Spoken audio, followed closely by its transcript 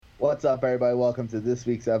What's up, everybody? Welcome to this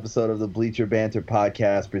week's episode of the Bleacher Banter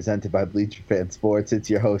podcast presented by Bleacher Fan Sports. It's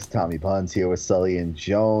your host, Tommy Buns, here with Sully and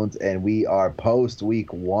Jones, and we are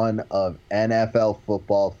post-week 1 of NFL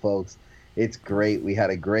football, folks. It's great. We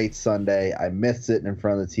had a great Sunday. I missed sitting in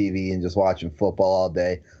front of the TV and just watching football all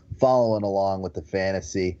day, following along with the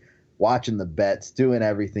fantasy, watching the bets, doing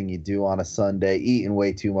everything you do on a Sunday, eating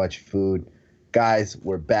way too much food. Guys,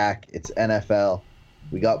 we're back. It's NFL.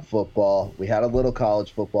 We got football. We had a little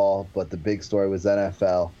college football, but the big story was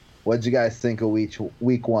NFL. What did you guys think of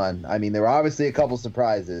week 1? I mean, there were obviously a couple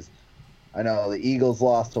surprises. I know the Eagles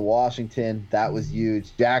lost to Washington. That was huge.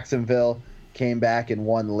 Jacksonville came back and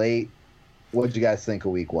won late. What did you guys think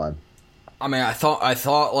of week 1? I mean, I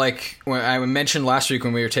thought like when I mentioned last week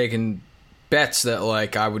when we were taking bets that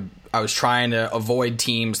like I was trying to avoid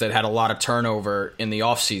teams that had a lot of turnover in the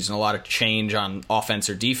offseason, a lot of change on offense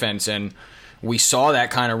or defense, and we saw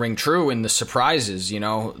that kind of ring true in the surprises. You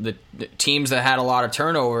know, the teams that had a lot of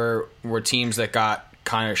turnover were teams that got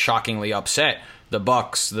kind of shockingly upset. The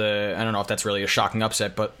Bucks, I don't know if that's really a shocking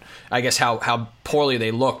upset, but I guess how poorly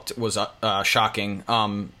they looked was shocking.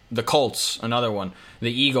 The Colts, another one.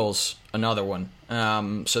 The Eagles, another one.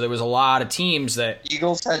 So there was a lot of teams that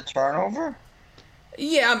Eagles had turnover.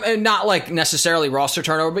 Yeah, and not like necessarily roster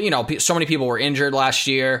turnover, but you know, so many people were injured last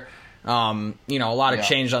year. A lot of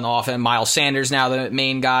change on the offense. Miles Sanders now the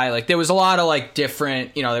main guy. Like there was a lot of like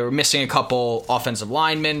different, they were missing a couple offensive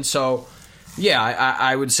linemen. So yeah,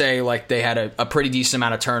 I would say like they had a pretty decent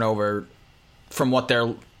amount of turnover from what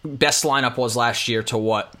their best lineup was last year to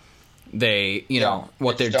what they,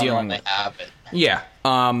 what they're dealing with. Yeah.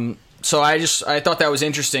 So I thought that was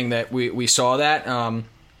interesting that we saw that.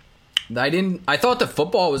 I thought the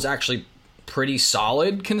football was actually pretty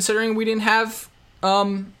solid considering we didn't have,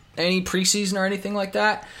 any preseason or anything like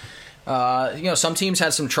that. Some teams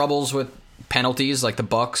had some troubles with penalties, like the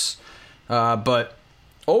Bucks. But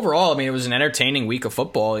overall, I mean, it was an entertaining week of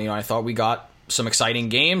football. I thought we got some exciting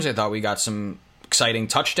games. I thought we got some exciting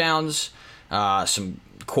touchdowns, some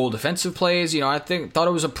cool defensive plays. I thought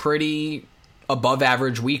it was a pretty above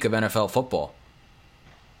average week of NFL football.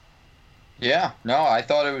 Yeah, no, I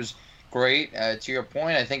thought it was great. To your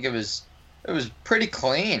point, I think it was pretty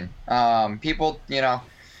clean. People,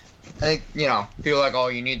 I think, feel like, oh,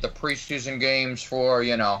 you need the preseason games for,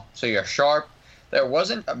 so you're sharp. There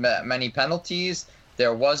wasn't many penalties.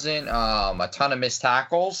 There wasn't a ton of missed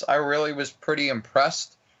tackles. I really was pretty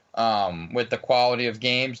impressed with the quality of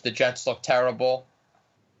games. The Jets looked terrible.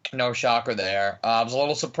 No shocker there. I was a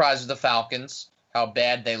little surprised with the Falcons, how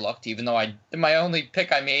bad they looked, even though my only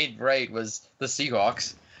pick I made right was the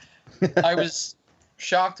Seahawks. I was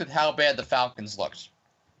shocked with how bad the Falcons looked.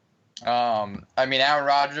 Aaron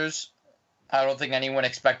Rodgers, I don't think anyone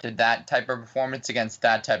expected that type of performance against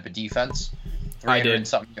that type of defense. I did.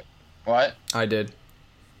 What? I did.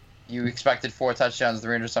 You expected 4 touchdowns,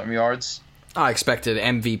 300-something yards? I expected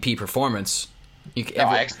MVP performance. He just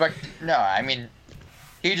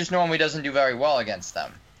normally doesn't do very well against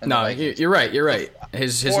them. No, you're right.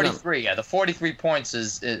 His 43, the 43 points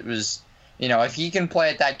was, if he can play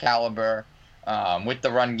at that caliber, with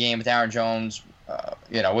the run game, with Aaron Jones,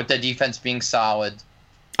 with the defense being solid.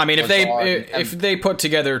 I mean, if they put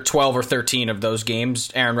together 12 or 13 of those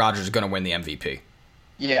games, Aaron Rodgers is going to win the MVP.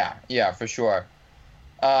 Yeah, for sure.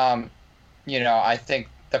 I think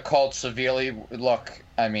the Colts severely look.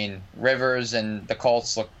 I mean, Rivers and the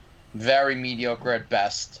Colts look very mediocre at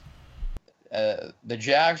best. The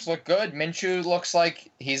Jags look good. Minshew looks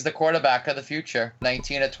like he's the quarterback of the future.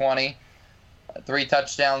 19 of 20, 3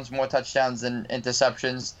 touchdowns, more touchdowns than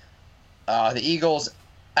interceptions. The Eagles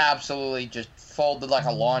absolutely just folded like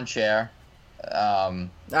a lawn chair.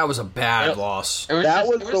 That was a bad loss. That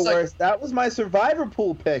was the worst. That was my survivor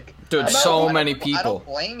pool pick. Dude, many people. I don't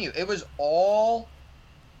blame you. It was all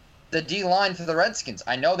the D-line for the Redskins.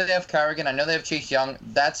 I know they have Kerrigan. I know they have Chase Young.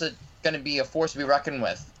 That's going to be a force to be reckoned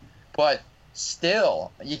with. But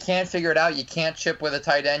still, you can't figure it out. You can't chip with a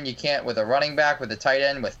tight end. You can't with a running back, with a tight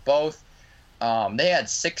end, with both. They had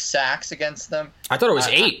 6 sacks against them. I thought it was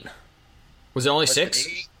 8. Was it only 6?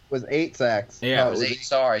 It was 8 sacks. Yeah, it was 8.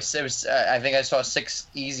 Sorry, it was. I think I saw 6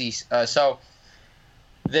 easy. So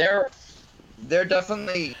they're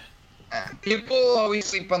definitely. People always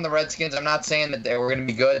sleep on the Redskins. I'm not saying that they were going to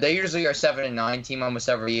be good. They usually are 7-9 team almost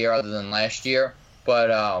every year, other than last year. But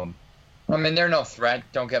they're no threat.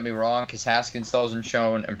 Don't get me wrong, because Haskins still hasn't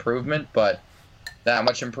shown improvement, but that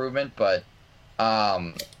much improvement. But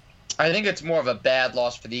I think it's more of a bad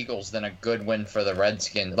loss for the Eagles than a good win for the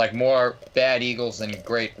Redskins. Like, more bad Eagles than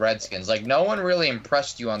great Redskins. Like, no one really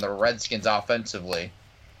impressed you on the Redskins offensively.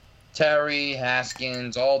 Terry,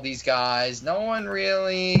 Haskins, all these guys. No one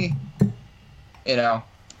really,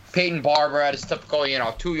 Peyton Barber had his typical,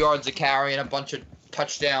 2 yards of carry and a bunch of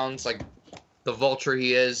touchdowns, like the vulture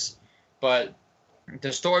he is. But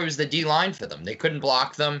the story was the D-line for them. They couldn't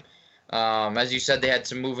block them. As you said, they had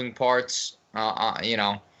some moving parts,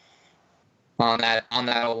 on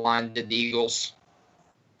that line. Did the Eagles,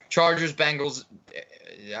 Chargers, Bengals.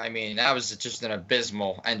 I mean, that was just an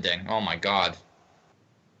abysmal ending. Oh my God.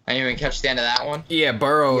 I didn't even catch the end of that one. Yeah,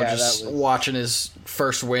 Burrow watching his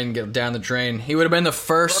first win get down the drain. He would have been the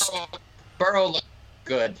first. Burrow looked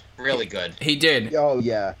good, really good. He did. Oh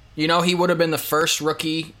yeah. He would have been the first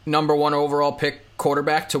rookie number 1 overall pick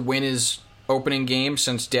quarterback to win his opening game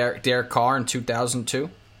since Derek Carr in 2002.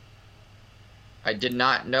 I did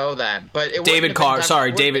not know that, but it David Carr.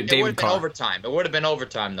 Sorry, David Carr. It would have been overtime. It would have been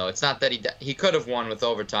overtime, though. It's not that he could have won with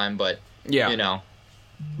overtime, but yeah,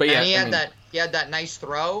 But yeah, and he had that nice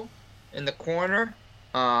throw in the corner.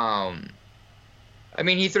 He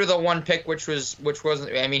threw the one pick, which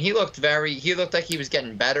wasn't. I mean, he looked like he was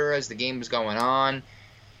getting better as the game was going on.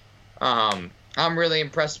 I'm really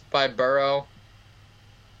impressed by Burrow.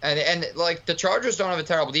 And like the Chargers don't have a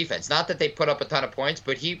terrible defense. Not that they put up a ton of points,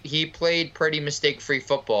 but he played pretty mistake-free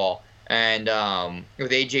football. And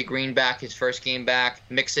with A.J. Green back, his first game back,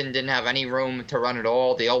 Mixon didn't have any room to run at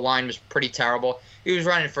all. The O-line was pretty terrible. He was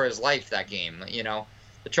running for his life that game. The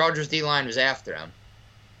Chargers D-line was after him.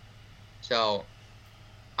 So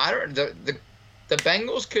the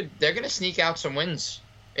Bengals they're gonna sneak out some wins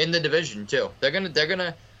in the division too.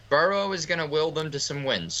 Burrow is gonna will them to some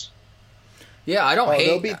wins. Yeah, I don't hate.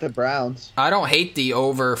 They'll beat the Browns. I don't hate the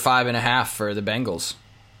over 5.5 for the Bengals.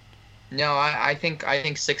 No, I think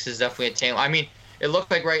 6 is definitely attainable. I mean, it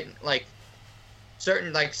looked like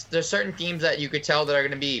there's certain teams that you could tell that are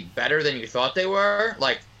going to be better than you thought they were.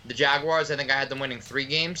 Like the Jaguars, I think I had them winning 3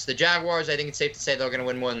 games. The Jaguars, I think it's safe to say they're going to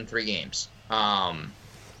win more than 3 games.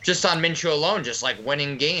 Just on Minshew alone, just like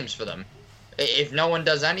winning games for them. If no one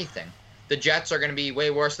does anything, the Jets are going to be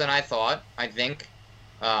way worse than I thought. I think.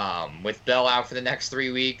 With Bell out for the next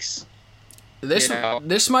 3 weeks.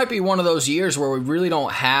 This might be one of those years where we really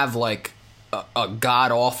don't have like a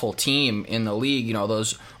god-awful team in the league.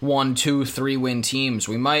 Those 1, 2, 3 win teams.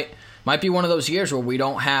 We might be one of those years where we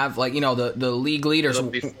don't have like the league leaders.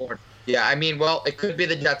 Yeah, I mean, well, it could be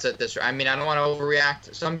the Jets at this. I mean, I don't want to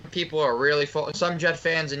overreact. Some people are really full. Some Jet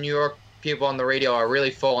fans in New York, people on the radio are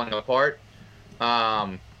really falling apart.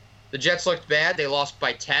 The Jets looked bad. They lost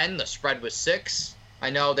by 10. The spread was 6. I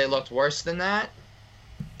know they looked worse than that.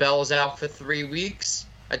 Bell's out for 3 weeks.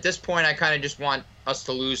 At this point, I kind of just want us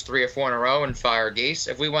to lose 3 or 4 in a row and fire Gase.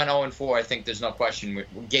 If we went 0-4, I think there's no question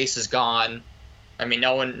Gase is gone. I mean,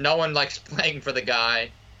 no one likes playing for the guy.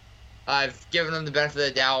 I've given him the benefit of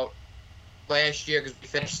the doubt last year because we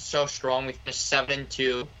finished so strong. We finished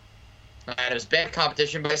 7-2, and it was bad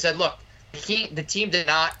competition. But I said, look, the team did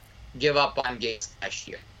not give up on Gase last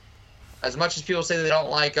year. As much as people say they don't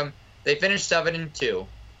like him, they finished 7-2,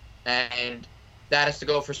 and that has to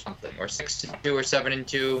go for something, or 6-2, or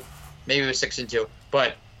 7-2, maybe it was 6-2.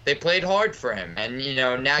 But they played hard for him, and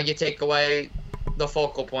now you take away the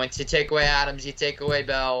focal points, you take away Adams, you take away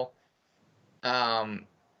Bell.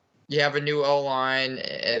 You have a new O-line.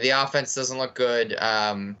 The offense doesn't look good.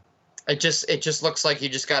 It just looks like you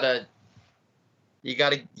gotta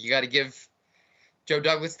give Joe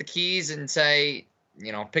Douglas the keys and say,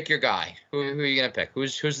 pick your guy. Who are you gonna pick?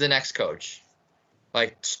 Who's the next coach?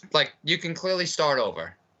 Like you can clearly start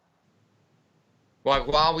over.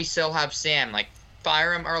 While we still have Sam,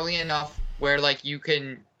 fire him early enough where you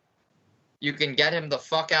can get him the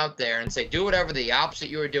fuck out there and say, do whatever the opposite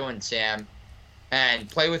you were doing, Sam, and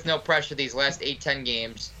play with no pressure these last 8-10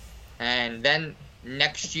 games, and then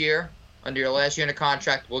next year, under your last year in a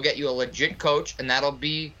contract, we'll get you a legit coach, and that'll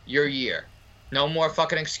be your year. No more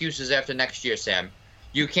fucking excuses after next year, Sam.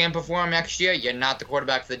 You can't perform next year, you're not the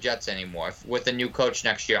quarterback for the Jets anymore with a new coach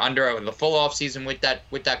next year, under the full offseason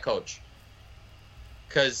with that coach.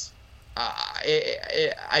 Because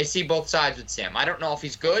I see both sides with Sam. I don't know if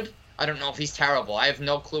he's good. I don't know if he's terrible. I have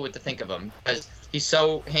no clue what to think of him because he's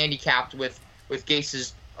so handicapped with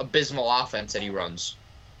Gase's abysmal offense that he runs.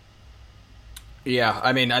 Yeah,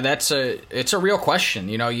 I mean it's a real question.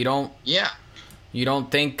 You don't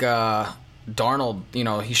think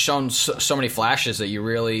Darnold. He's shown so many flashes that you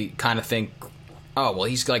really kind of think, oh well,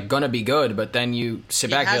 he's gonna be good. But then you sit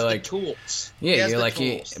back, and you're like, tools. Yeah, you're like,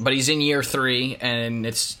 but he's in year 3, and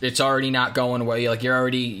it's already not going well. You're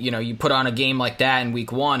already, you put on a game like that in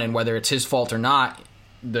week 1, and whether it's his fault or not,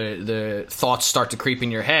 the thoughts start to creep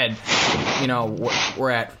in your head. We're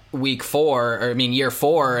at week 4, year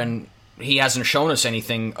 4, and he hasn't shown us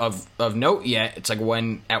anything of note yet. It's like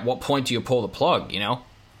at what point do you pull the plug, you know?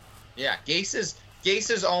 Yeah, Gase is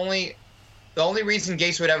the only reason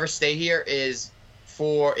Gase would ever stay here is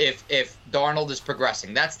for if Darnold is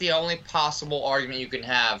progressing. That's the only possible argument you can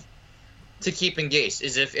have to keeping Gase,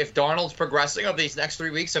 is if Darnold's progressing over these next 3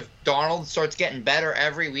 weeks. If Darnold starts getting better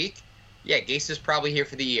every week, yeah, Gase is probably here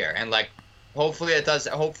for the year. And like, hopefully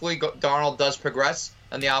Darnold does progress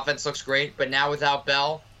and the offense looks great. But now without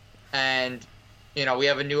Bell, and we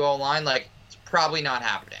have a new O-line, like, it's probably not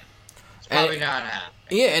happening.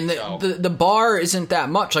 Yeah, and the bar isn't that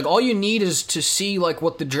much. Like, all you need is to see like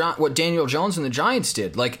what Daniel Jones and the Giants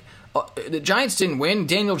did. Like, the Giants didn't win.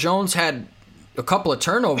 Daniel Jones had a couple of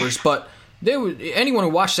turnovers, but anyone who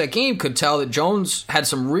watched that game could tell that Jones had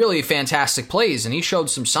some really fantastic plays, and he showed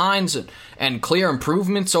some signs and clear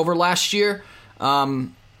improvements over last year.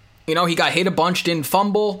 He got hit a bunch, didn't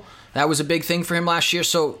fumble. That was a big thing for him last year.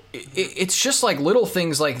 So it's just like little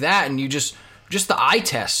things like that, and you just the eye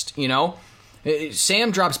test,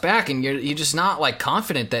 Sam drops back, and you're just not like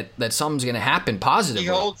confident that something's going to happen positively. He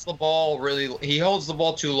holds the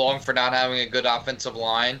ball too long for not having a good offensive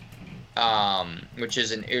line, which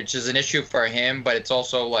is an issue for him. But it's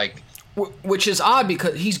also like, which is odd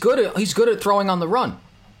because he's good at throwing on the run.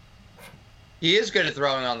 He is good at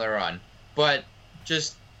throwing on the run, but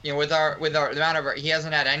just with our amount of, he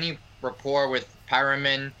hasn't had any rapport with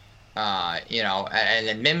Perriman, and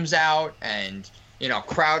then Mims out, and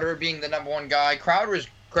Crowder being the number one guy. Crowder's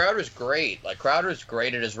great. Like, Crowder's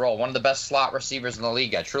great at his role. One of the best slot receivers in the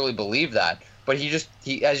league. I truly believe that. But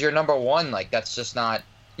he as your number one, like, that's just not.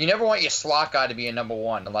 You never want your slot guy to be a number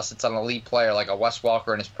one unless it's an elite player like a Wes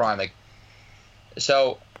Welker in his prime. Like,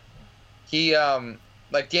 so he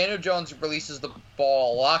like, Daniel Jones releases the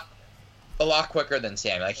ball a lot quicker than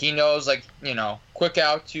Sam. Like, he knows, like, quick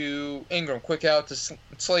out to Ingram, quick out to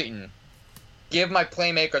Slayton. Give my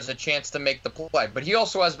playmakers a chance to make the play. But he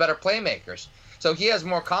also has better playmakers. So he has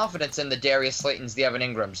more confidence in the Darius Slaytons, the Evan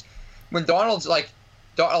Ingrams. When Donald's like,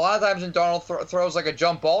 a lot of times when Donald throws like a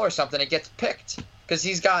jump ball or something, it gets picked. Because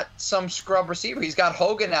he's got some scrub receiver. He's got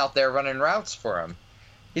Hogan out there running routes for him.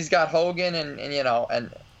 He's got Hogan and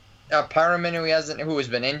Perriman, who has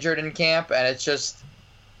been injured in camp, and it's just,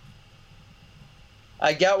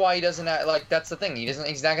 I get why he doesn't have, like, that's the thing.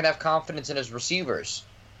 He's not gonna have confidence in his receivers.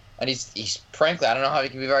 And he's frankly, I don't know how he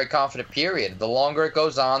can be very confident, period. The longer it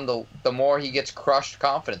goes on, the more he gets crushed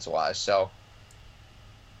confidence-wise. So,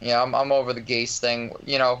 I'm over the Gase thing.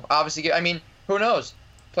 Obviously, I mean, who knows?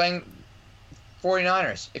 Playing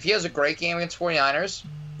 49ers. If he has a great game against 49ers,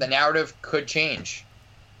 the narrative could change.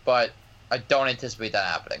 But I don't anticipate that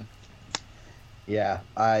happening. Yeah,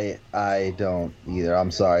 I don't either.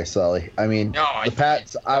 I'm sorry, Sully. I mean, the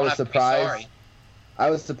Pats, I was surprised. I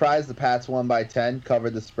was surprised the Pats won by 10,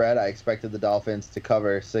 covered the spread. I expected the Dolphins to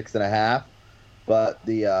cover 6.5, but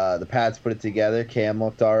the Pats put it together. Cam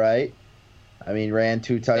looked all right. I mean, ran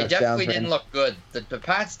 2 touchdowns. They definitely didn't look good. The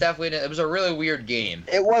Pats definitely didn't. It was a really weird game.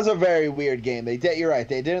 It was a very weird game. You're right.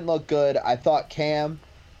 They didn't look good. I thought Cam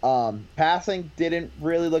passing didn't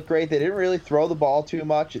really look great. They didn't really throw the ball too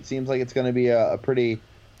much. It seems like it's going to be a pretty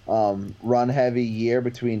run-heavy year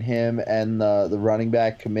between him and the running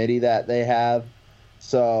back committee that they have.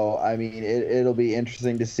 So, I mean, it'll be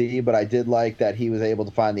interesting to see, but I did like that he was able to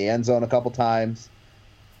find the end zone a couple times.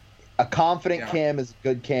 A confident Cam is a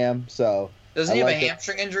good Cam, so... Doesn't he have a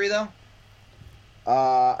hamstring injury, though?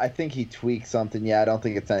 I think he tweaked something. Yeah, I don't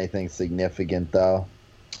think it's anything significant, though.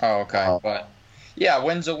 Oh, okay. But, yeah,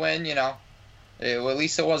 win's a win, at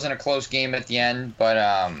least it wasn't a close game at the end,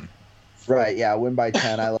 but... Right, yeah, win by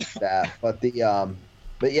 10, I like that. But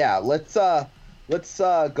yeah, let's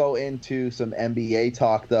go into some NBA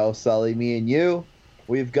talk, though, Sully. Me and you,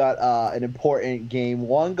 we've got an important game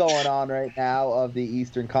 1 going on right now of the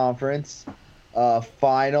Eastern Conference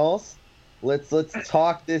Finals. Let's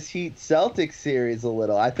talk this Heat Celtics series a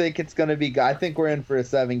little. I think it's going to be. I think we're in for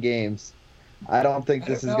 7 games. I don't think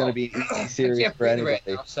this is going to be an easy series for anybody. Right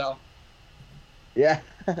now, so. Yeah,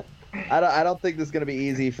 I don't think this is going to be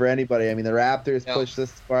easy for anybody. I mean, the Raptors pushed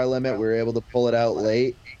this to our limit. We were able to pull it out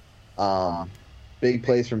late. Big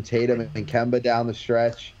plays from Tatum and Kemba down the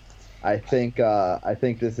stretch. I think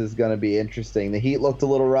this is going to be interesting. The Heat looked a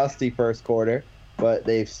little rusty first quarter, but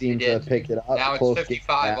they've seemed to have picked it up. Now it's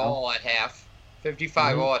 55 all at half.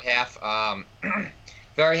 55 all at half.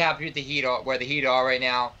 Very happy with the Heat, where the Heat are right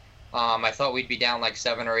now. I thought we'd be down like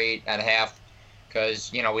 7 or 8 at half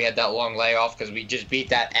because, we had that long layoff because we just beat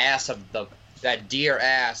that ass of that deer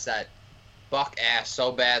ass, that Buck ass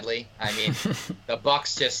so badly. I mean, the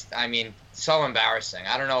Bucks just, so embarrassing.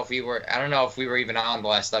 I don't know if we were even on the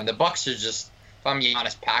last time. The Bucks are just I'm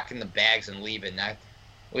Giannis packing the bags and leaving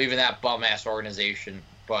that bum ass organization.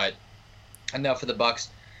 But enough of the Bucks.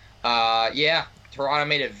 Yeah, Toronto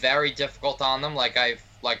made it very difficult on them. Like I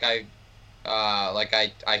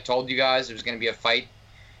told you guys, it was going to be a fight.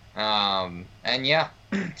 And yeah,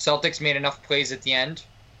 Celtics made enough plays at the end.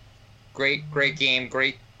 Great game,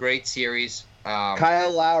 great series.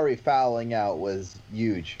 Kyle Lowry fouling out was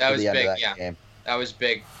huge. That was the end big. of that Yeah, game. that was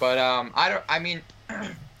big. But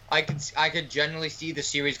I could generally see the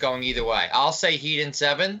series going either way. I'll say Heat in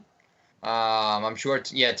 7. I'm sure.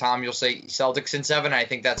 Tom, you'll say Celtics in 7. I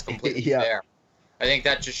think that's completely fair. I think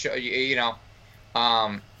that just show you know.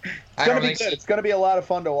 It's gonna be good. It's gonna be a lot of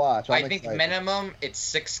fun to watch. I think minimum it's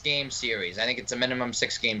 6-game series. I think it's a minimum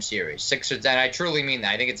 6-game series. And I truly mean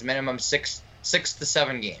that. I think it's minimum 6 to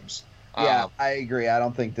 7 games. Yeah, I agree. I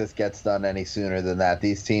don't think this gets done any sooner than that.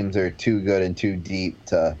 These teams are too good and too deep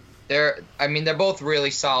to. They're both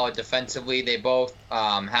really solid defensively. They both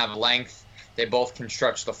have length. They both can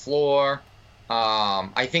stretch the floor.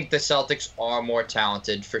 I think the Celtics are more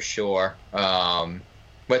talented for sure.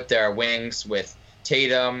 With their wings, with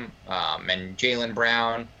Tatum and Jaylen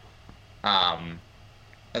Brown, and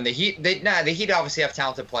the Heat. The Heat obviously have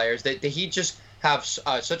talented players. The Heat just have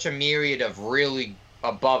such a myriad of really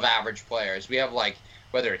above average players. We have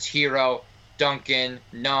whether it's Hero, Duncan,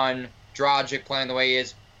 Nunn, Dragic playing the way he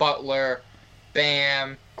is, Butler,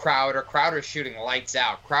 Bam, Crowder. Crowder's shooting lights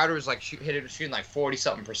out. Crowder's shooting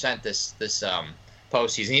 40-something% this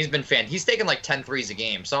postseason. He's been He's taken 10 threes a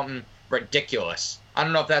game, something ridiculous. I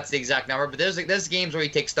don't know if that's the exact number, but there's games where he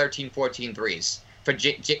takes 13, 14 threes for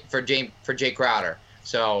Jay Crowder.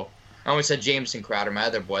 So I always said Jameson Crowder, my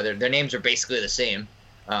other boy. Their names are basically the same.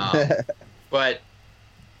 But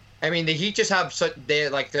I mean, the Heat just have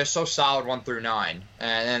they're so solid 1 through 9,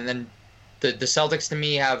 and then the Celtics to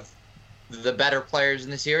me have the better players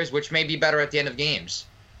in the series, which may be better at the end of games,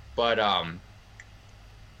 but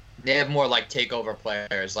they have more takeover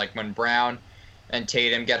players. Like when Brown and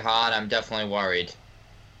Tatum get hot, I'm definitely worried.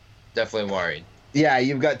 Yeah,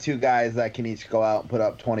 you've got two guys that can each go out and put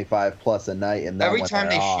up 25 plus a night, and then every time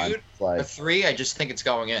they shoot a 3, I just think it's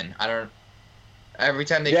going in. Every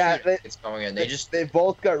time they shoot, it's going in. They've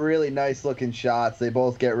both got really nice looking shots. They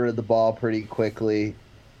both get rid of the ball pretty quickly.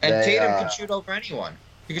 And Tatum can shoot over anyone.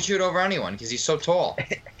 He can shoot over anyone because he's so tall.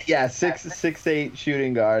 Yeah, 6'8"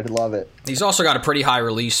 shooting guard. Love it. He's also got a pretty high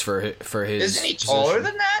release for his. Isn't he taller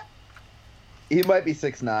than that? He might be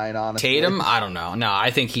 6'9", honestly. Tatum? I don't know. No, I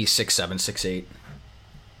think he's 6'7", 6'8".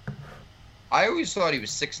 I always thought he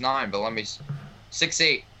was 6'9", but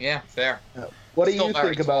 6'8". Yeah, fair. What do you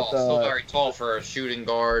think about Still very tall for a shooting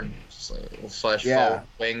guard / forward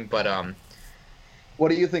wing, but What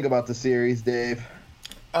do you think about the series, Dave?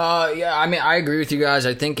 Yeah, I mean, I agree with you guys.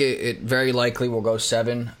 I think it very likely will go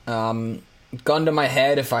 7. Gun to my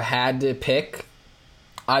head, if I had to pick,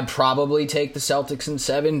 I'd probably take the Celtics in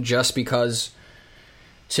 7, just because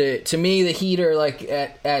to me the Heat are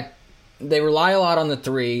they rely a lot on the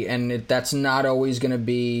 3, and that's not always going to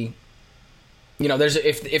be. There's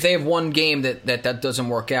if they have one game that doesn't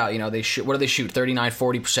work out, they shoot. What do they shoot?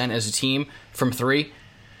 39-40% as a team from 3.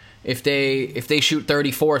 If they shoot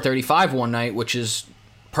 34-35 one night, which is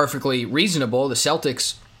perfectly reasonable, the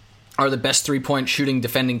Celtics are the best 3-point shooting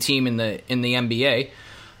defending team in the NBA.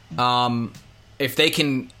 If they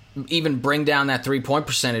can even bring down that 3-point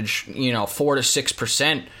percentage, 4 to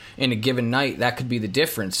 6% in a given night, that could be the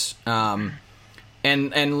difference. And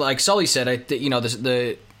like Sully said, I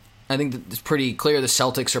think it's pretty clear the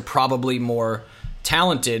Celtics are probably more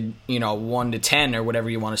talented, 1 to 10 or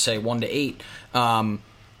whatever you want to say, 1 to 8.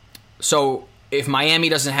 So if Miami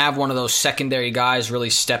doesn't have one of those secondary guys really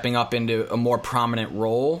stepping up into a more prominent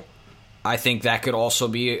role, I think that could also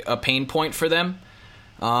be a pain point for them.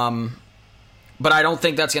 But I don't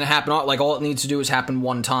think that's going to happen. All it needs to do is happen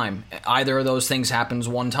one time. Either of those things happens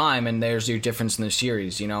one time, and there's your difference in the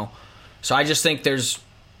series, So I just think there's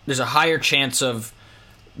a higher chance of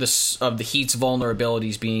the Heat's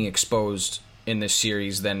vulnerabilities being exposed in this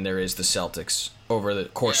series than there is the Celtics over the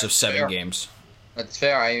course of 7 games. That's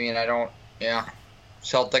fair. I mean,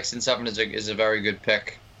 Celtics in 7 is a very good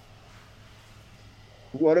pick.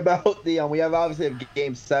 What about we obviously have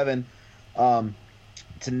Game 7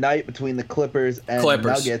 tonight between the Clippers and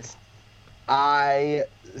Nuggets. I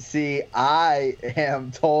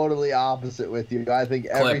am totally opposite with you. I think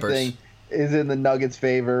everything is in the Nuggets'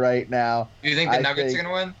 favor right now. Do you think the Nuggets are going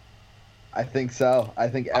to win? I think so. I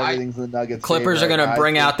think everything's in the Nuggets' Clippers favor. are going to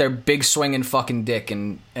bring out their big swinging fucking dick,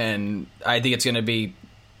 and I think it's going to be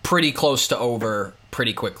pretty close to over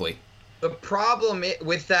pretty quickly. The problem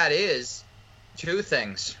with that is 2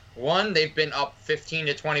 things. One, they've been up 15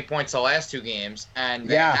 to 20 points the last 2 games, and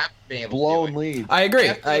they haven't been able blown to do it. leads. I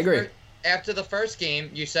agree. After the first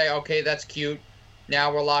game, you say, okay, that's cute.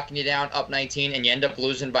 Now we're locking you down up 19, and you end up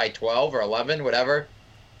losing by 12 or 11, whatever.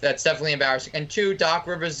 That's definitely embarrassing. And 2, Doc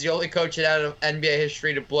Rivers is the only coach out of NBA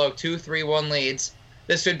history to blow 2 3-1 leads.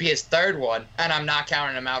 This would be his 3rd one, and I'm not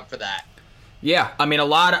counting him out for that. Yeah, I mean,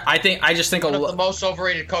 I just think one of the most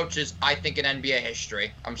overrated coaches, I think, in NBA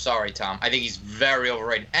history. I'm sorry, Tom. I think he's very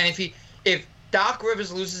overrated. And if Doc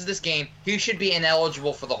Rivers loses this game, he should be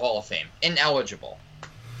ineligible for the Hall of Fame. Ineligible.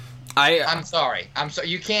 I'm sorry.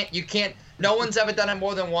 You can't. No one's ever done it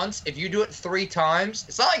more than once. If you do it 3 times,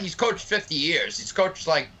 it's not like he's coached 50 years. He's coached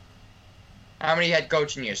like, how many head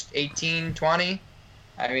coaching years? 18, 20?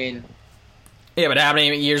 I mean. Yeah, but how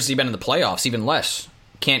many years has he been in the playoffs? Even less.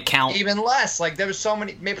 Can't count. Even less. Like, there was so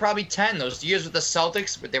many, maybe probably 10. Those years with the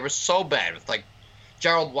Celtics, but they were so bad with, like,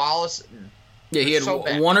 Gerald Wallace. Yeah, he had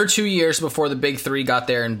 1 or 2 years before the Big 3 got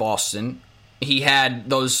there in Boston. He had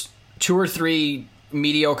those 2 or 3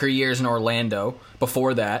 mediocre years in Orlando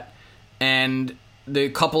before that, and the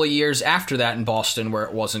couple of years after that in Boston where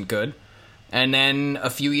it wasn't good, and then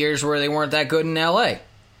a few years where they weren't that good in LA.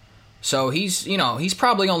 So he's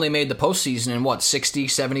probably only made the postseason in,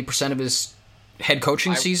 60-70% of his head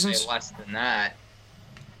coaching seasons? I would say less than that.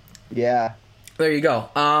 Yeah. There you go.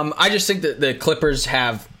 I just think that the Clippers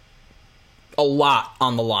have a lot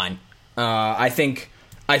on the line. I think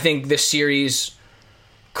this series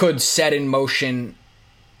could set in motion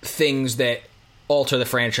things that alter the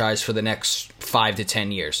franchise for the next 5 to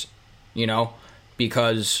 10 years.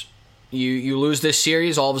 Because you lose this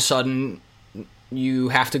series, all of a sudden you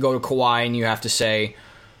have to go to Kawhi and you have to say,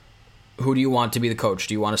 who do you want to be the coach?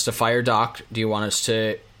 Do you want us to fire Doc? Do you want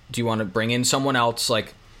to bring in someone else?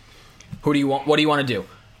 Like, who do you want? What do you want to do?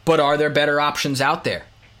 But are there better options out there?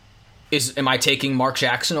 Am I taking Mark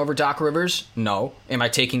Jackson over Doc Rivers? No. Am I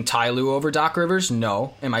taking Ty Lue over Doc Rivers?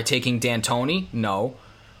 No. Am I taking D'Antoni? No.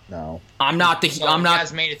 I'm not. He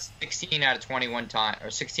has made it 16 out of 21 times, or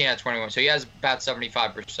 16 out of 21. So he has about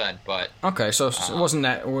 75%. But okay, so it wasn't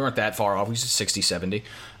that we weren't that far off. We said 60, 70.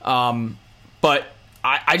 But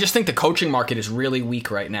I just think the coaching market is really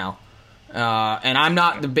weak right now. And I'm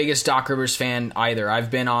not the biggest Doc Rivers fan either.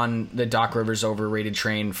 I've been on the Doc Rivers overrated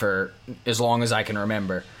train for as long as I can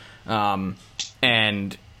remember. But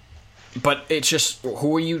it's just,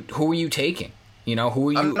 who are you taking? Who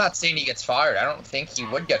are you? I'm not saying he gets fired. I don't think he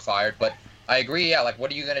would get fired, but I agree. Yeah, like,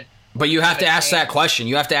 what are you gonna? But you have to ask that question.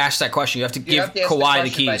 You have to ask that question. You have to give Kawhi the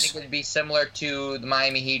keys. I think it would be similar to the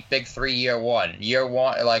Miami Heat Big 3 year one. Year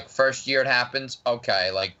one, like, first year it happens.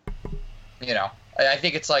 Okay, like, I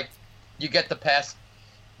think it's like you get the pass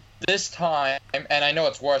this time, and I know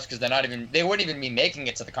it's worse because they wouldn't even be making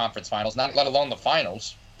it to the conference finals, not let alone the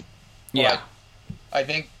finals. Yeah, but I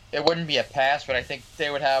think it wouldn't be a pass, but I think they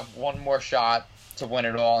would have one more shot to win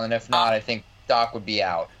it all, and if not, I think Doc would be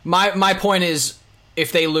out. My point is,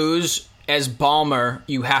 if they lose, as Ballmer,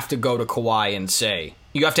 you have to go to Kawhi and say,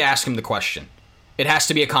 you have to ask him the question. It has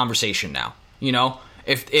to be a conversation now.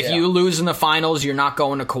 If you lose in the finals, you're not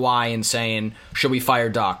going to Kawhi and saying, should we fire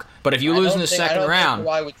Doc? But if you lose in the second round,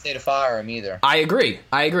 Kawhi would say to fire him either. I agree.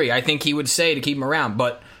 I think he would say to keep him around.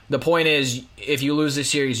 But the point is, if you lose this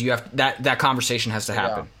series, you have that conversation has to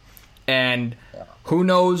happen. Yeah. And who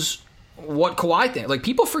knows what Kawhi thinks. Like,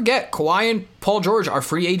 people forget Kawhi and Paul George are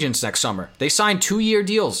free agents next summer. They signed 2-year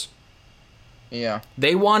deals. Yeah.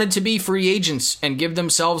 They wanted to be free agents and give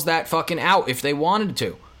themselves that fucking out if they wanted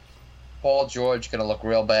to. Paul George gonna look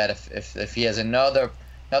real bad if he has another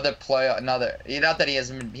play, not that he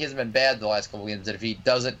hasn't been bad the last couple of games, that if he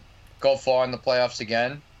doesn't go far in the playoffs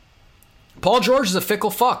again. Paul George is a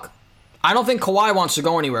fickle fuck. I don't think Kawhi wants to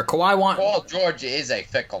go anywhere. Paul George is a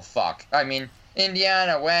fickle fuck. I mean,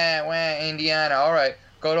 Indiana, Indiana, all right.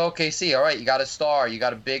 Go to OKC, all right. You got a star. You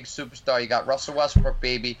got a big superstar. You got Russell Westbrook,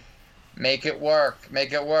 baby. Make it work.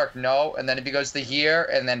 No, and then if he goes to here,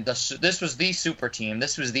 and then this was the super team.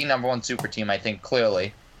 This was the number 1 super team, I think,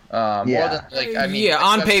 clearly. On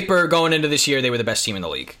paper, going into this year, they were the best team in the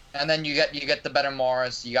league. And then you get the better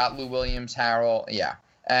Morris. You got Lou Williams, Harrell, yeah.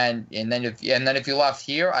 And then if you left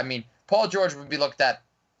here, I mean, Paul George would be looked at,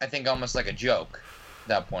 I think, almost like a joke at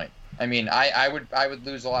that point. I mean, I would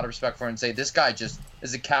lose a lot of respect for him and say this guy just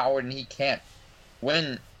is a coward and he can't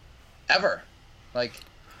win ever. Like,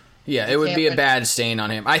 yeah, it would be a bad stain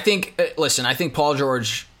on him. I think. Listen, I think Paul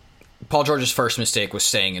George's first mistake was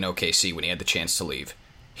staying in OKC when he had the chance to leave.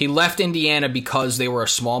 He left Indiana because they were a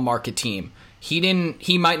small market team.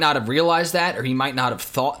 He might not have realized that, or he might not have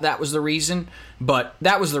thought that was the reason, but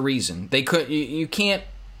that was the reason. They could. You can't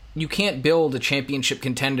build a championship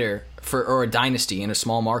contender or a dynasty in a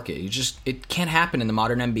small market. It can't happen in the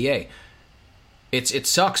modern NBA. It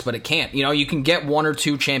sucks, but it can't. You can get 1 or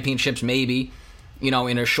 2 championships maybe, in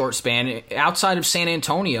a short span. Outside of San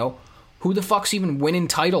Antonio, who the fuck's even winning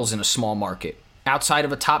titles in a small market? Outside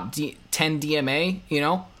of a top 10 DMA,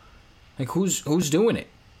 Like, who's doing it?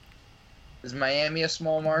 Is Miami a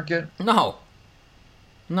small market? No.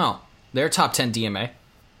 They're top 10 DMA.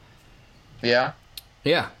 Yeah?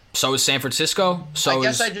 Yeah. So is San Francisco. I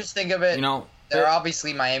guess I just think of it, they're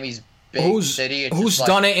obviously Miami's big city. Who's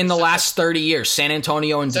done it in the last 30 years? San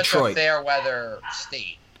Antonio and Detroit. Such a fair weather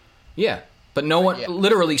state. Yeah. But no one,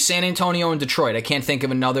 literally San Antonio and Detroit. I can't think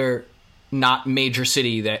of another not major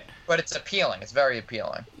city that. But it's appealing. It's very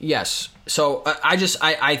appealing. Yes. So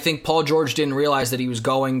I think Paul George didn't realize that he was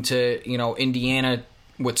going to, Indiana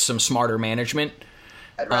with some smarter management.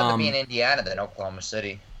 I'd rather be in Indiana than Oklahoma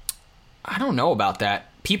City. I don't know about that.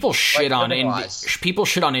 People shit on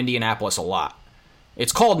Indianapolis a lot.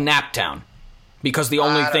 It's called Naptown because the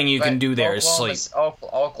only thing you can do there is sleep.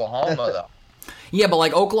 Oklahoma though. Yeah, but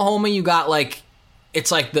like Oklahoma, you got like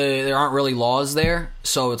it's like there aren't really laws there,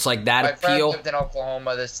 so it's like that appeal. My friend lived in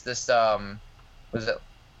Oklahoma. This was it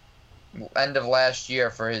end of last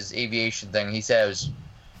year for his aviation thing. He said it was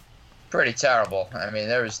pretty terrible. I mean,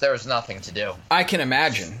 there was nothing to do. I can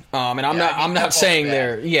imagine. And I'm not saying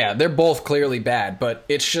they're both clearly bad, but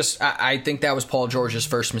it's just I think that was Paul George's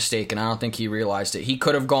first mistake, and I don't think he realized it. He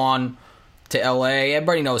could have gone to LA.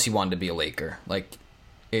 Everybody knows he wanted to be a Laker. Like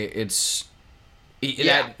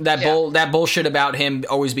that bullshit about him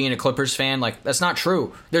always being a Clippers fan, like that's not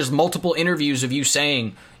true. There's multiple interviews of you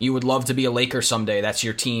saying you would love to be a Laker someday. That's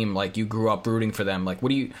your team. Like you grew up rooting for them. Like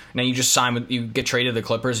now you just you get traded to the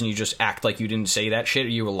Clippers and you just act like you didn't say that shit. Or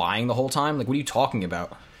you were lying the whole time. Like what are you talking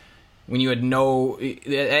about? When you had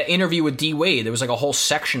that interview with D Wade, there was like a whole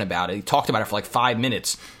section about it. He talked about it for like 5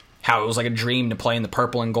 minutes. How it was like a dream to play in the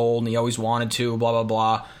purple and gold, and he always wanted to. Blah blah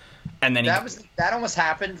blah. And then that almost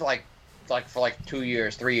happened for 2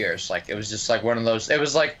 years, 3 years. Like it was just like one of those. It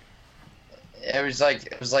was like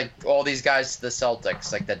all these guys to the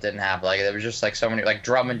Celtics. Like that didn't happen. Like there was just like so many, like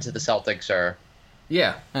Drummond to the Celtics or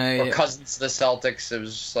Cousins to the Celtics. It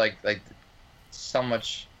was just like so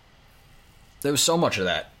much. There was so much of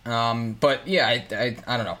that. But yeah,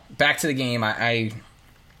 I don't know. Back to the game.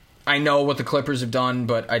 I know what the Clippers have done,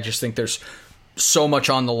 but I just think there's so much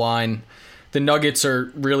on the line. The Nuggets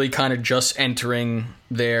are really kind of just entering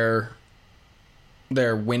their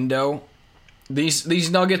window.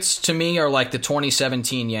 These Nuggets to me are like the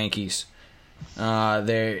 2017 Yankees.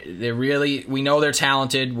 They're really, we know they're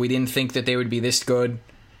talented. We didn't think that they would be this good,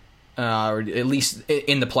 or at least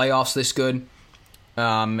in the playoffs this good.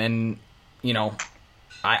 And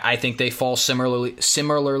I think they fall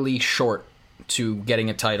similarly short to getting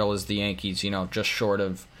a title as the Yankees. Just short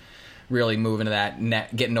of really moving to that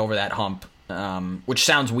net, getting over that hump. Which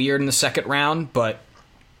sounds weird in the second round, but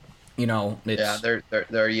it's... Yeah,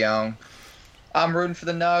 they're young. I'm rooting for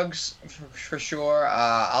the Nugs for sure.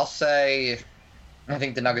 I'll say I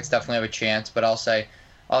think the Nuggets definitely have a chance, but I'll say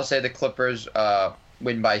the Clippers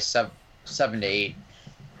win by 7 to 8.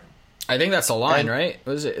 I think that's the line, right?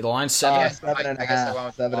 What is it? The line's 7. Yeah,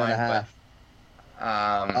 7.5.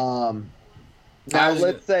 7.5. Now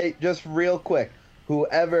let's say just real quick,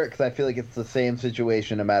 whoever, because I feel like it's the same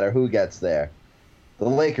situation no matter who gets there. The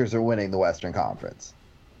Lakers are winning the Western Conference.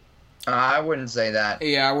 I wouldn't say that.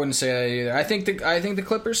 Yeah, I wouldn't say that either. I think the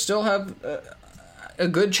Clippers still have a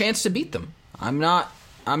good chance to beat them. I'm not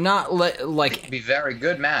like it'd be a very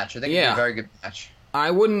good match. I think it'd be a very good match. I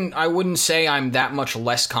wouldn't say I'm that much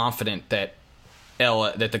less confident that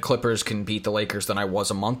the Clippers can beat the Lakers than I was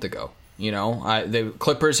a month ago. The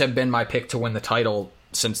Clippers have been my pick to win the title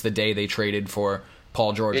since the day they traded for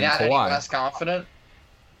Paul George and Kawhi. You're not any less confident?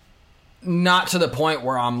 Not to the point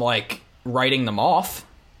where I'm like writing them off.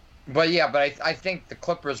 But I think the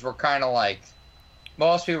Clippers were kind of like,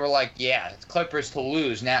 most people were like, yeah, it's Clippers to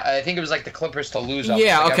lose. Now I think it was like the Clippers to lose.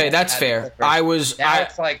 Yeah, okay, that's fair. Now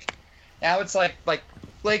it's like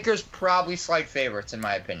Lakers probably slight favorites in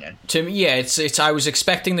my opinion. To me, yeah, it's I was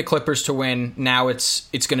expecting the Clippers to win. Now it's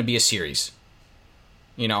going to be a series.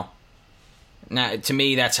 Now, to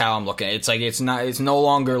me, that's how I'm looking. It's like it's no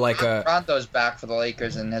longer like Toronto's back for the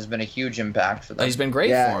Lakers and has been a huge impact for them. He's been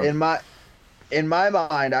great for him. In my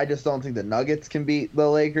mind, I just don't think the Nuggets can beat the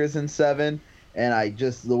Lakers in 7. And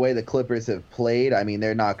the way the Clippers have played, I mean,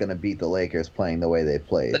 they're not going to beat the Lakers playing the way they've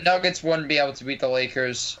played. The Nuggets wouldn't be able to beat the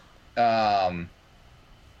Lakers. Like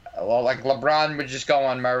LeBron would just go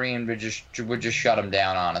on Murray and would just shut him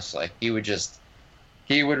down. Honestly, he would just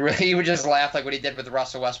laugh like what he did with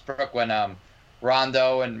Russell Westbrook when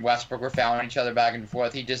Rondo and Westbrook were fouling each other back and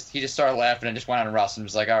forth, he just started laughing and just went on Russ and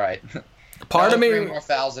was like, all right. Part of me, 3 more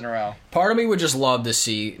fouls in a row. Part of me would just love to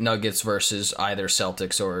see Nuggets versus either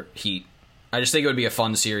Celtics or Heat. I just think it would be a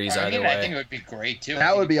fun series either way. I think it would be great too.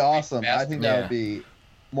 That would be awesome. I think that would be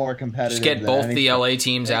more competitive. Just get both the LA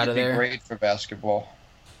teams out of there. Great for basketball.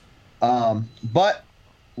 But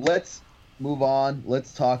let's move on.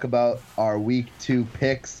 Let's talk about our week 2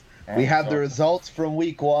 picks. We have the results from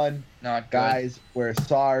week 1. Not good. Guys, we're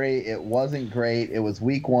sorry. It wasn't great. It was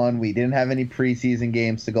week 1. We didn't have any preseason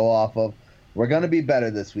games to go off of. We're going to be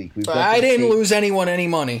better this week. I didn't lose anyone any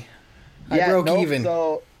money. I broke even.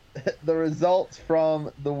 So the results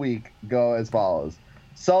from the week go as follows.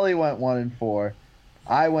 Sully went 1-4.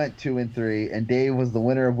 I went 2-3, and Dave was the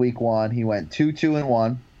winner of week 1. He went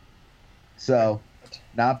 2-2-1. So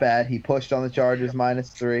not bad. He pushed on the Chargers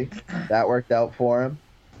 -3. That worked out for him.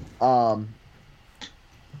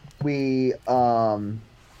 We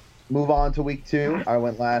move on to week 2. I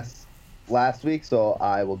went last week, so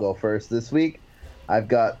I will go first this week. I've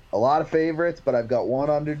got a lot of favorites, but I've got one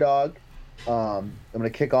underdog. I'm going to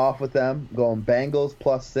kick off with them. I'm going Bengals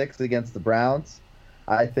 +6 against the Browns.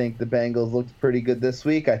 I think the Bengals looked pretty good this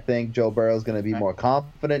week. I think Joe Burrow is going to be more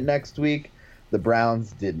confident next week. The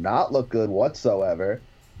Browns did not look good whatsoever.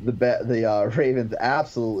 The Ravens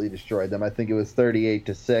absolutely destroyed them. I think it was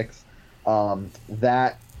 38-6.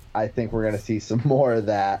 That I think we're going to see some more of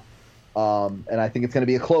that. And I think it's going to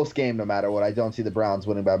be a close game no matter what. I don't see the Browns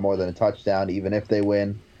winning by more than a touchdown, even if they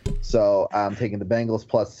win. So I'm taking the Bengals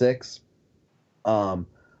 +6.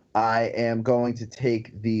 I am going to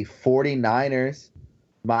take the 49ers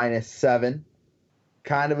 -7.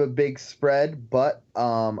 Kind of a big spread, but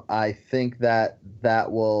I think that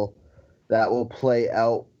will play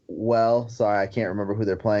out well. Sorry, I can't remember who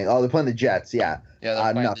they're playing. Oh, they're playing the Jets. Yeah,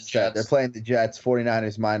 they're playing the Jets. They're playing the Jets.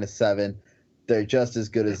 49ers -7. They're just as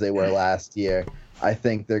good as they were last year. I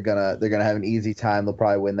think they're gonna have an easy time. They'll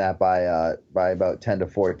probably win that by about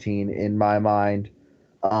 10-14 in my mind.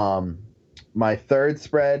 My third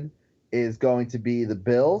spread is going to be the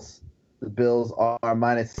Bills. The Bills are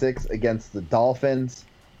 -6 against the Dolphins.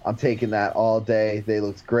 I'm taking that all day. They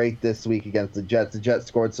looked great this week against the Jets. The Jets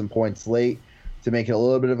scored some points late to make it a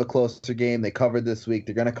little bit of a closer game. They covered this week.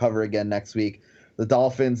 They're going to cover again next week. The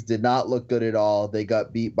Dolphins did not look good at all. They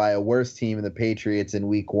got beat by a worse team in the Patriots in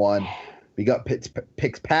week 1. We got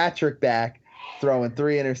Fitzpatrick back, throwing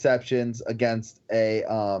 3 interceptions against a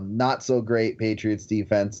not-so-great Patriots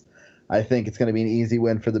defense. I think it's going to be an easy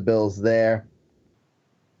win for the Bills there.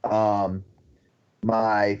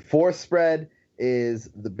 My fourth spread is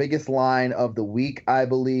the biggest line of the week, I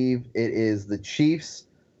believe. It is the Chiefs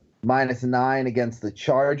 -9 against the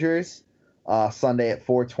Chargers, Sunday at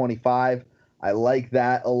 4:25. I like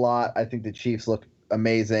that a lot. I think the Chiefs look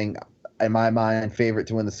amazing. In my mind, favorite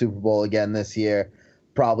to win the Super Bowl again this year.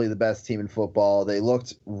 Probably the best team in football. They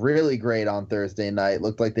looked really great on Thursday night.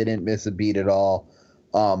 Looked like they didn't miss a beat at all.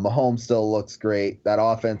 Mahomes still looks great. That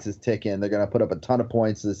offense is ticking. They're going to put up a ton of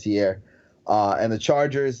points this year. And the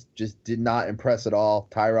Chargers just did not impress at all.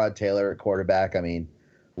 Tyrod Taylor at quarterback. I mean,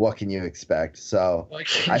 what can you expect? So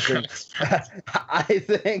I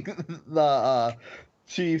think the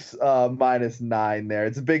Chiefs -9 there.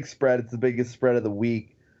 It's a big spread. It's the biggest spread of the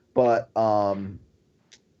week. But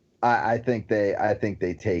I think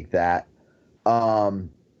they take that. And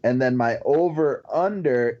then my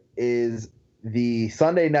over/under is the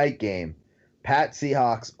Sunday night game, Pats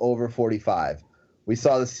Seahawks over 45. We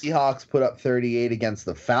saw the Seahawks put up 38 against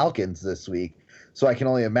the Falcons this week, so I can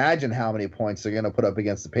only imagine how many points they're going to put up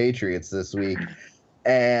against the Patriots this week.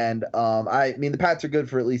 And I mean, the Pats are good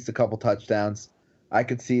for at least a couple touchdowns. I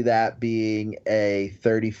could see that being a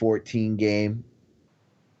 30-14 game.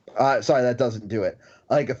 Sorry, that doesn't do it.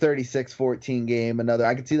 Like a 36-14 game.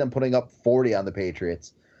 I could see them putting up 40 on the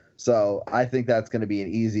Patriots. So I think that's going to be an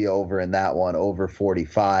easy over in that one, over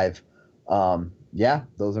 45. Yeah,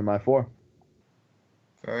 those are my 4.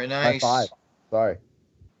 Very nice. My 5. Sorry.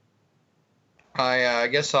 I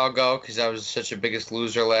guess I'll go because I was such a biggest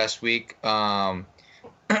loser last week. I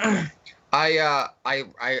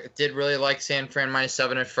did really like San Fran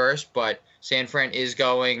 -7 at first, but San Fran is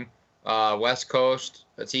going West Coast.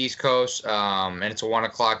 It's East Coast, and it's a 1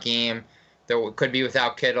 o'clock game. There could be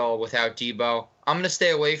without Kittle, without Debo. I'm going to stay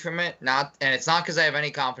away from it. And it's not because I have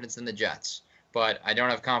any confidence in the Jets, but I don't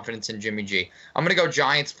have confidence in Jimmy G. I'm going to go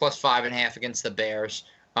Giants +5.5 against the Bears.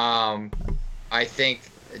 I think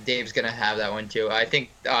Dave's going to have that one too. I think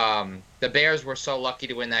the Bears were so lucky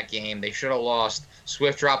to win that game. They should have lost.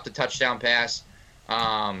 Swift dropped a touchdown pass.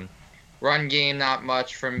 Run game, not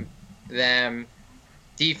much from them.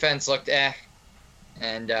 Defense looked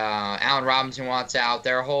and Allen Robinson wants out.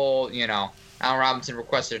 Their whole, Allen Robinson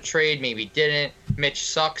requested a trade, maybe didn't. Mitch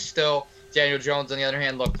sucks still. Daniel Jones, on the other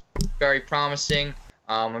hand, looked very promising.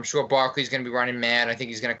 I'm sure Barkley's going to be running mad. I think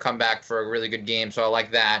he's going to come back for a really good game, so I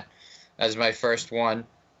like that as my first one.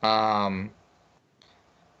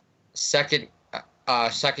 Second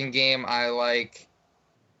game I like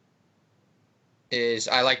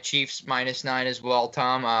Chiefs -9 as well,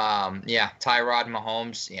 Tom. Tyrod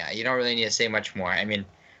Mahomes. Yeah, you don't really need to say much more. I mean,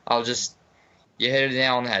 you hit it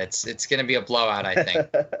nail on the head. It's going to be a blowout, I think.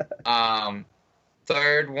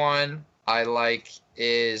 Third one I like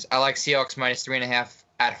Seahawks -3.5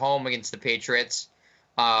 at home against the Patriots.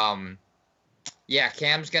 Cam's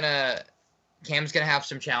gonna have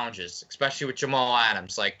some challenges, especially with Jamal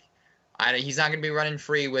Adams. He's not gonna be running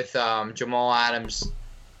free with Jamal Adams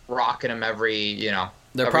rocking him every.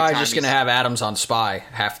 They're probably just gonna have Adams on spy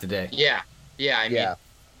half the day. Yeah. I mean,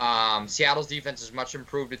 Seattle's defense is much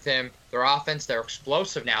improved with him. Their offense, they're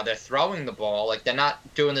explosive now. They're throwing the ball. They're not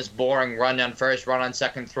doing this boring run on first, run on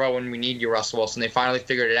second, throw when we need you, Russell Wilson. They finally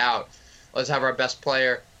figured it out. Let's have our best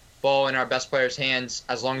player ball in our best player's hands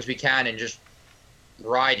as long as we can and just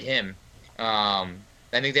ride him. I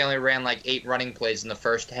think they only ran 8 running plays in the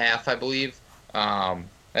first half, I believe. I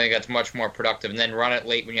think that's much more productive. And then run it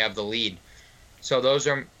late when you have the lead. So those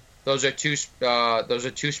are two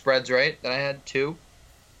spreads, right? That I had 2.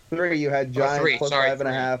 3. You had Giants plus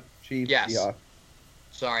 5.5. Chiefs. Yes. Yeah.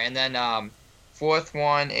 Sorry, and then fourth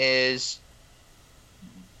one is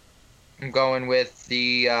I'm going with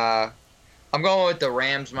the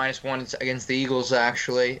Rams -1 against the Eagles.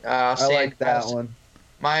 Actually, I like that one.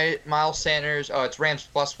 Miles Sanders. Oh, it's Rams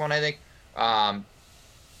 +1, I think.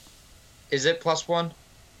 Is it +1?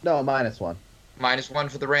 No, -1. -1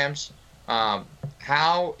 for the Rams. How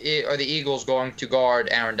are the Eagles going to guard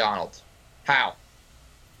Aaron Donald? How?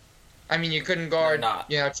 I mean, you couldn't guard,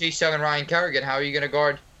 Chase Young and Ryan Kerrigan. How are you going to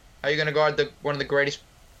guard? How are you going to guard one of the greatest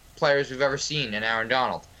players we've ever seen in Aaron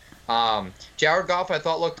Donald? Jared Goff, I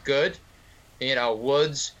thought looked good.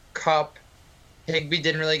 Woods, Kupp, Higbee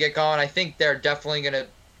didn't really get going. I think they're definitely going to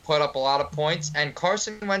put up a lot of points. And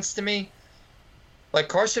Carson Wentz, to me,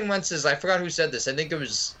 Carson Wentz is, I forgot who said this. I think it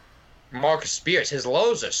was Marcus Spears. His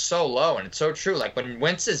lows are so low, and it's so true. When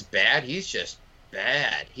Wentz is bad, he's just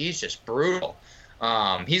bad. He's just brutal.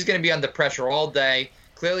 He's going to be under pressure all day.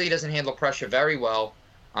 Clearly, he doesn't handle pressure very well.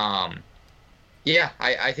 I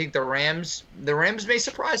think the Rams may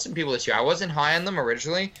surprise some people this year. I wasn't high on them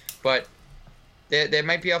originally, but they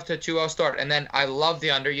might be off to a 2-0 start. And then I love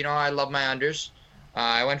the under. You know, I love my unders.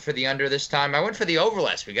 I went for the under this time. I went for the over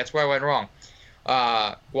last week. That's where I went wrong.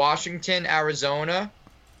 Washington, Arizona,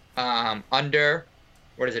 under,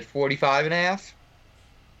 45.5?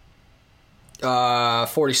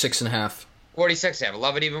 46.5. 46.5. I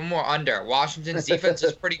love it even more. Under. Washington's defense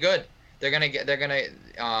is pretty good.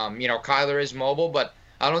 Kyler is mobile, but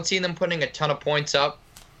I don't see them putting a ton of points up,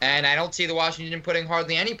 and I don't see the Washington putting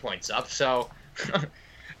hardly any points up. So,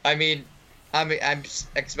 I mean, I'm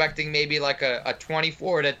expecting maybe a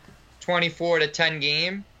 24 to 10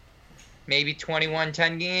 game, maybe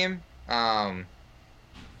 21-10 game.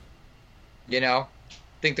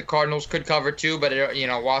 Think the Cardinals could cover too, but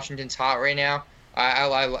Washington's hot right now.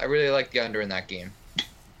 I really like the under in that game.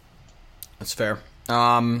 That's fair.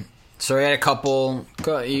 So we had a couple.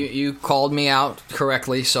 You called me out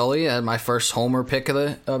correctly, Sully. I had my first homer pick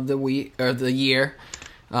of the week or the year.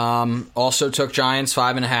 Also took Giants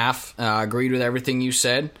 5.5. Agreed with everything you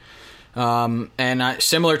said. And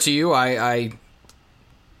similar to you, I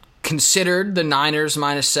considered the Niners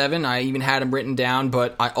 -7. I even had them written down,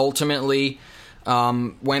 but I ultimately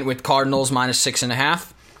went with Cardinals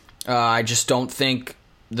 -6.5. I just don't think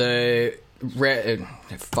it's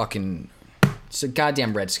a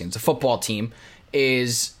goddamn Redskins, a football team,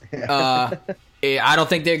 is I don't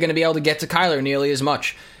think they're going to be able to get to Kyler nearly as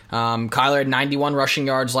much. Kyler had 91 rushing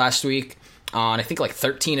yards last week on I think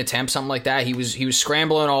 13 attempts, something like that. He was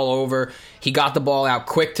scrambling all over. He got the ball out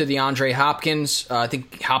quick to DeAndre Hopkins. I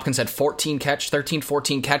think Hopkins had 14 catches.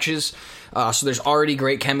 So there's already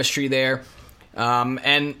great chemistry there.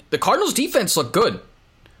 And the Cardinals defense looked good.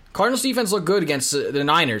 Against the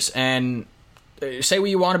Niners. And say what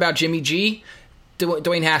you want about Jimmy G,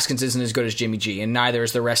 Dwayne Haskins isn't as good as Jimmy G, and neither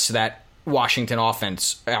is the rest of that Washington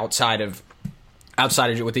offense outside of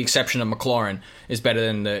with the exception of McLaurin, is better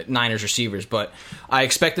than the Niners receivers. But I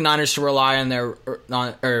expect the Niners to rely on their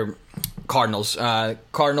Cardinals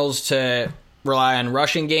to rely on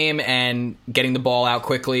rushing game and getting the ball out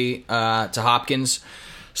quickly to Hopkins.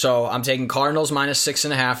 So I'm taking Cardinals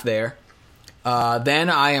 -6.5 there.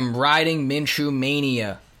 Then I am riding Minshew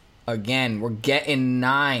Mania again. We're getting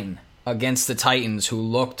 9 against the Titans, who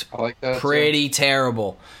looked I like that pretty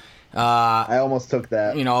terrible. I almost took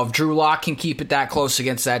that. If Drew Lock can keep it that close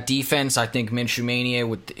against that defense, I think Minshew Mania,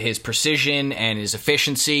 with his precision and his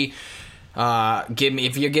efficiency,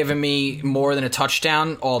 if you're giving me more than a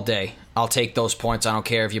touchdown all day, I'll take those points. I don't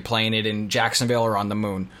care if you're playing it in Jacksonville or on the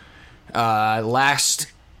moon. Last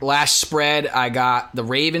spread, I got the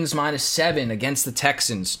Ravens -7 against the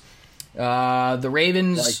Texans. The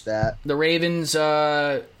Ravens, like that. The Ravens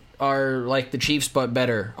are like the Chiefs, but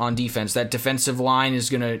better on defense. That defensive line is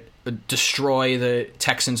going to destroy the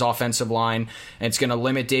Texans' offensive line, and it's going to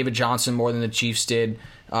limit David Johnson more than the Chiefs did.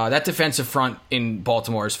 That defensive front in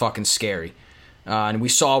Baltimore is fucking scary. And we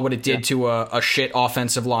saw what it did to a shit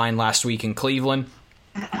offensive line last week in Cleveland.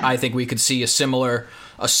 I think we could see a similar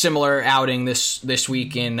outing this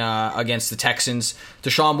week in against the Texans.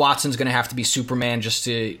 Deshaun Watson's going to have to be Superman just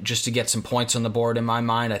to get some points on the board in my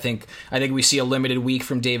mind. I think we see a limited week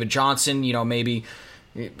from David Johnson. Maybe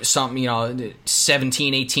something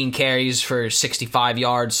 17, 18 carries for 65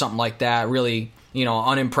 yards, something like that. Really,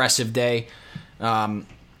 unimpressive day.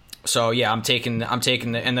 So yeah, I'm taking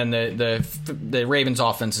and then the Ravens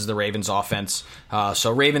offense is the Ravens offense.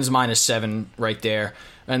 So Ravens -7 right there.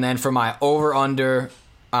 And then for my over/under,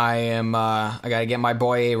 I gotta get my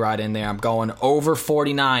boy A-Rod in there. I'm going over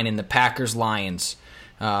 49 in the Packers-Lions.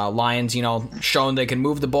 Lions, shown they can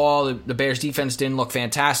move the ball. The Bears defense didn't look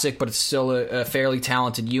fantastic, but it's still a fairly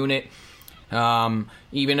talented unit.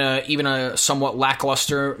 Even a somewhat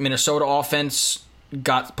lackluster Minnesota offense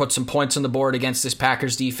put some points on the board against this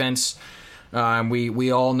Packers defense.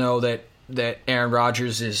 We all know that Aaron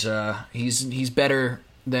Rodgers is he's better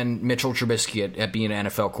than Mitchell Trubisky at being an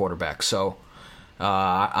NFL quarterback. So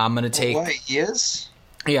I'm going to take. What, he is?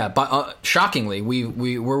 Yeah, but shockingly,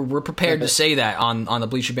 we're prepared to say that on the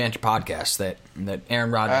Bleacher Banter podcast that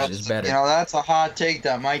Aaron Rodgers is better. That's a hot take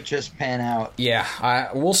that might just pan out.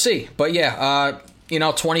 Yeah, we'll see. But yeah,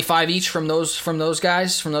 25 each from those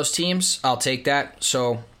guys, from those teams. I'll take that.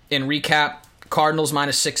 So in recap, Cardinals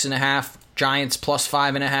 -6.5, Giants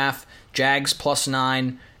 +5.5, Jags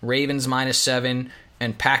 +9, Ravens -7,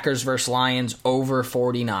 and Packers versus Lions over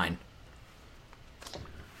 49.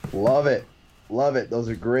 Love it. Those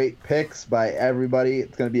are great picks by everybody.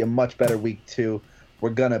 It's going to be a much better week, too.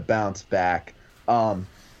 We're going to bounce back.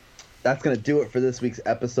 That's going to do it for this week's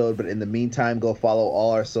episode. But in the meantime, go follow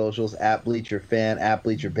all our socials at Bleacher Fan, at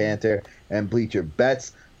Bleacher Banter, and Bleacher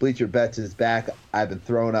Bets. Bleacher Bets is back. I've been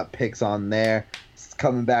throwing up picks on there. It's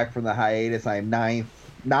coming back from the hiatus. I am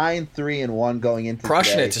 9-3-1 going into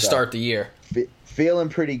crushing today, it to start the year. Feeling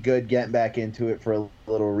pretty good, getting back into it for a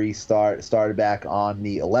little restart. Started back on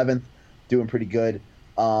the 11th, doing pretty good.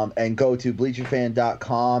 And go to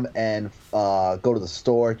bleacherfan.com and go to the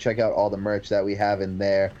store. Check out all the merch that we have in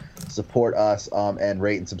there. Support us and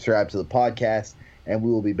rate and subscribe to the podcast. And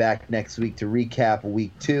we will be back next week to recap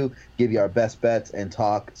week 2, give you our best bets, and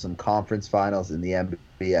talk some conference finals in the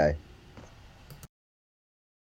NBA.